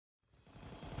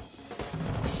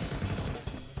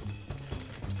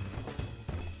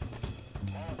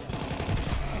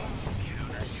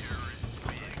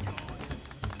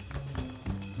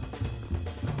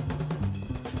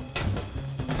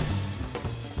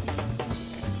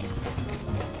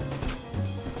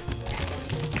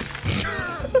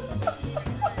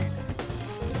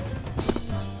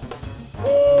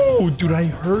Dude, I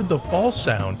heard the fall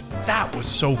sound. That was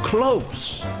so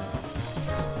close.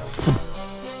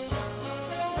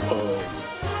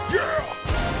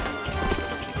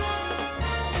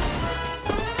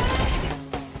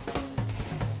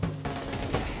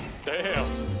 Damn.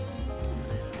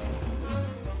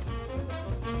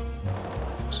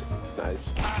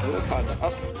 Nice.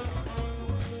 Up.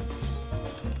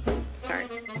 Sorry.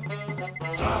 Oh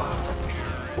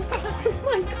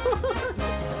my god.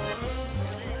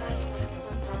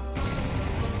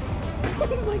 Oh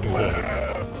my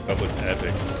god. That looked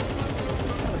epic.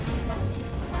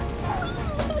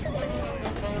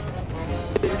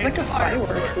 It's like a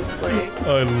firework display.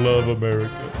 I love America.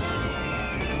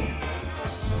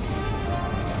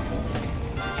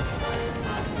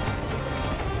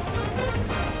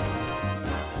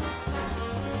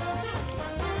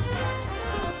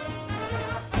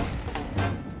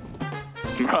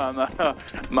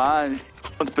 Man, I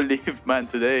don't believe, man,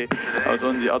 today I was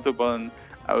on the Autobahn,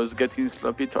 I was getting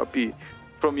sloppy toppy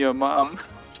from your mom.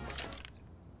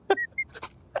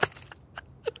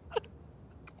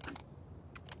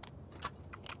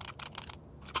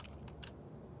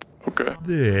 Okay.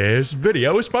 This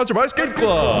video is sponsored by Skin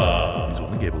Club. It's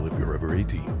only able if you're over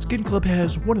 18. Skin Club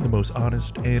has one of the most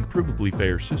honest and provably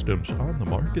fair systems on the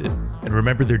market. And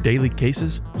remember their daily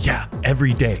cases? Yeah,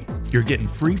 every day you're getting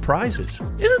free prizes.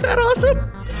 Isn't that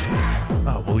awesome?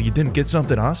 Oh, well, you didn't get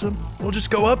something awesome? Well, just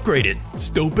go upgrade it,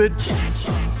 stupid.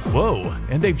 Whoa,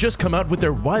 and they've just come out with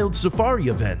their Wild Safari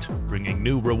event, bringing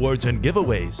new rewards and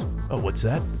giveaways. Oh, what's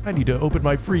that? I need to open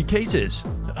my free cases.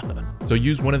 So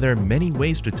use one of their many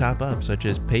ways to top up, such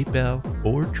as PayPal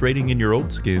or trading in your old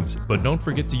skins. But don't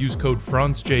forget to use code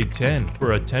FRANZJ10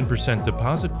 for a 10%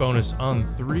 deposit bonus on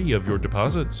 3 of your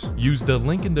deposits. Use the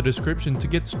link in the description to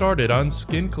get started on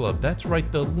Skin Club. That's right,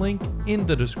 the link in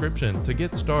the description to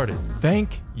get started.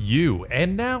 Thank you.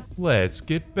 And now let's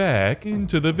get back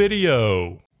into the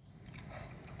video.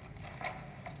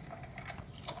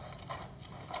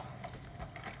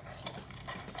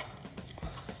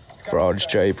 Franz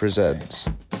J presents.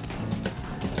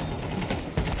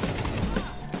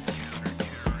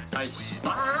 Nice!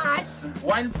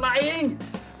 One flying!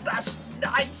 That's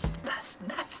nice! That's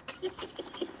nasty!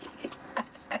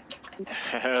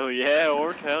 Hell yeah,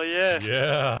 Orc, hell yeah.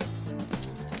 Yeah.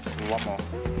 One more.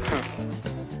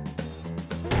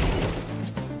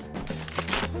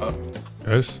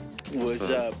 Yes? What's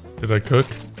up? Did I cook?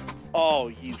 Oh,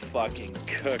 you fucking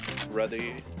cooked, brother.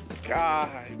 God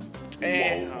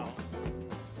damn. Whoa.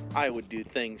 I would do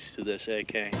things to this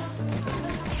AK.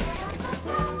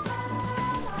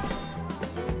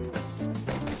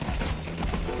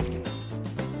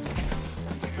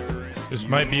 This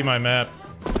might be my map.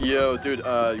 Yo, dude, you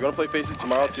wanna play Facey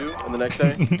tomorrow too, and the next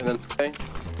day, and then hey?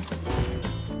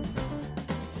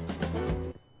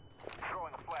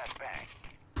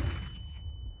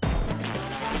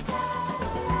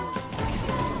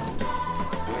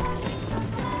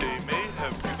 They may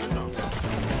have given up.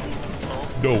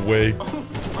 No way. Oh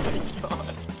my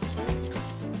god.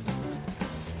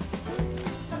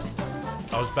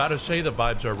 I was about to say the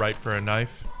vibes are right for a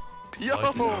knife. Yo,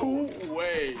 Like- no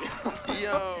way.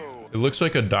 Yo. It looks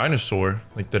like a dinosaur,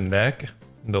 like the neck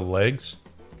and the legs.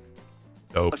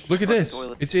 Dope. Look at this.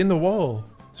 It's in the wall.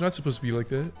 It's not supposed to be like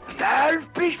that.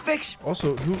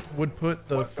 Also, who would put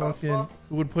the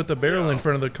who would put the barrel in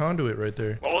front of the conduit right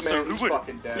there? Also,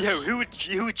 who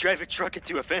would drive a truck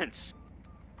into a fence?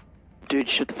 Dude,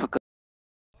 shut the fuck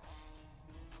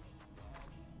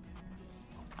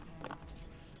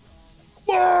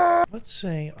up. Let's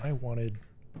say I wanted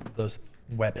the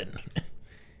weapon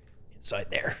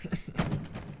inside there.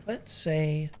 Let's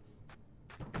say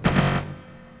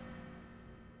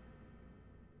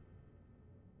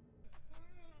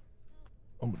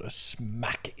I'm gonna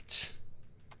smack it.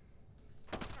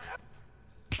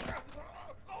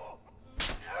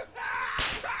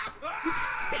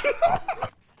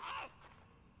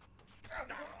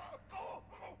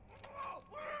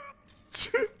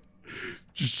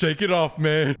 Just shake it off,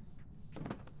 man.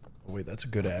 Oh, wait, that's a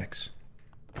good axe.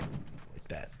 Like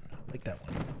that. I like that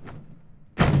one.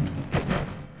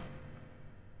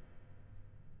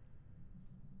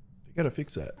 You gotta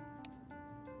fix that.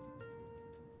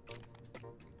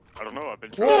 I don't know, I've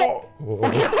been trying.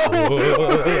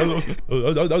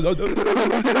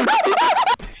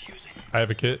 I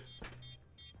have a kit.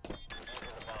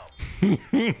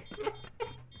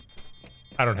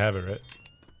 I don't have it, right?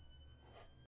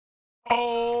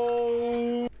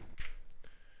 Oh!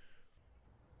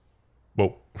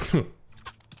 Whoa.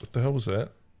 What the hell was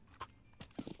that?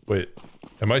 Wait,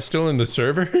 am I still in the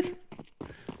server?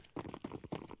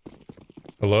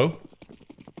 Hello?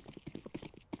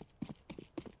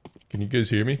 Can you guys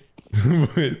hear me?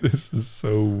 Wait, this is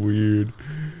so weird.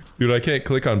 Dude, I can't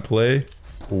click on play.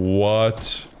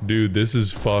 What? Dude, this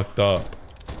is fucked up.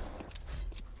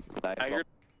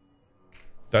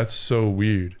 That's so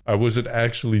weird. I wasn't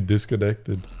actually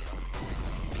disconnected.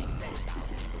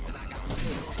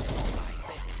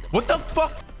 What the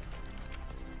fuck?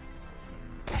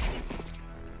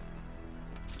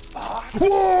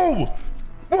 Whoa!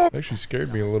 Whoa! Actually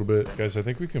scared me a little bit. Guys, I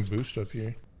think we can boost up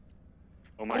here.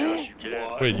 Oh my gosh, you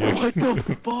can. Wait, you actually What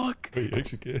the fuck? Wait, you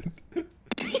actually can.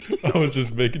 I was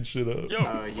just making shit up. Yo,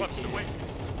 what's the way?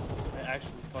 I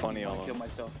actually Funny all killed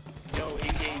myself. Yo,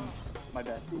 in game. My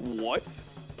bad. What?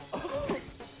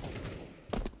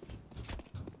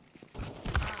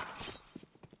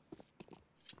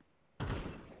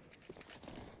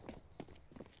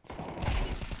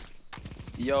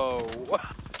 Yo.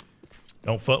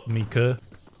 Don't fuck with me, cuh.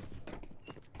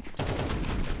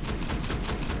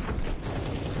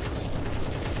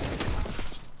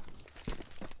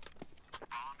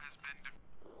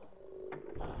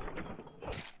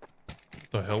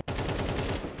 The hell?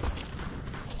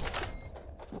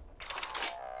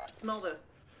 Smell this.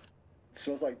 It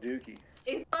smells like dookie.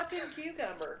 A fucking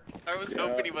cucumber. I was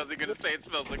hoping he wasn't gonna say it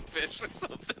smells like fish or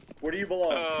something. Where do you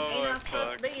belong? Oh, Ain't I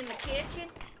supposed to be in the kitchen?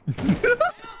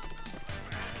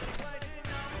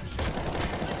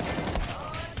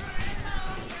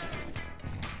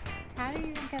 How do you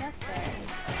even get up there?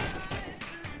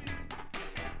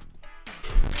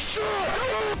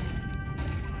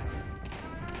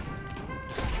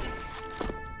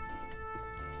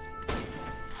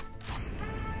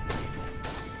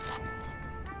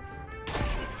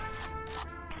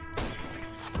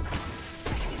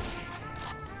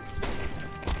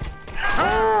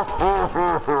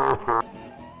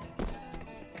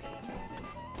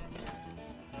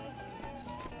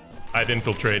 I've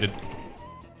infiltrated.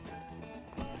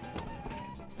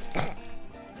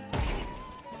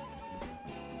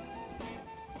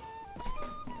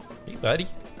 Hey, buddy.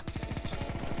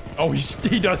 Oh,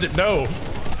 he doesn't know.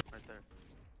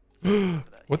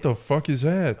 What the fuck is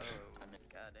that?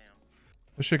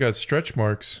 This shit got stretch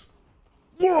marks.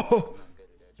 Whoa!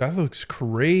 That looks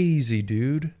crazy,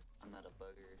 dude.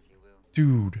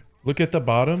 Dude, look at the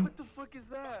bottom. What the fuck is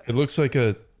that? It looks like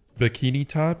a bikini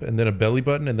top and then a belly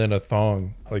button and then a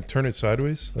thong. Like turn it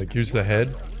sideways. Like here's the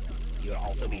head. You would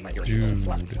also be my Dude.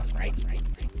 slut, right?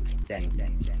 Then,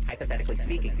 hypothetically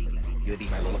speaking, you would be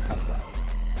my little cum slut.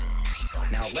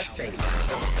 Now, let's say...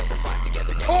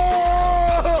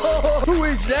 Oh! Who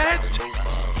is that?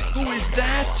 Who is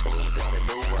that?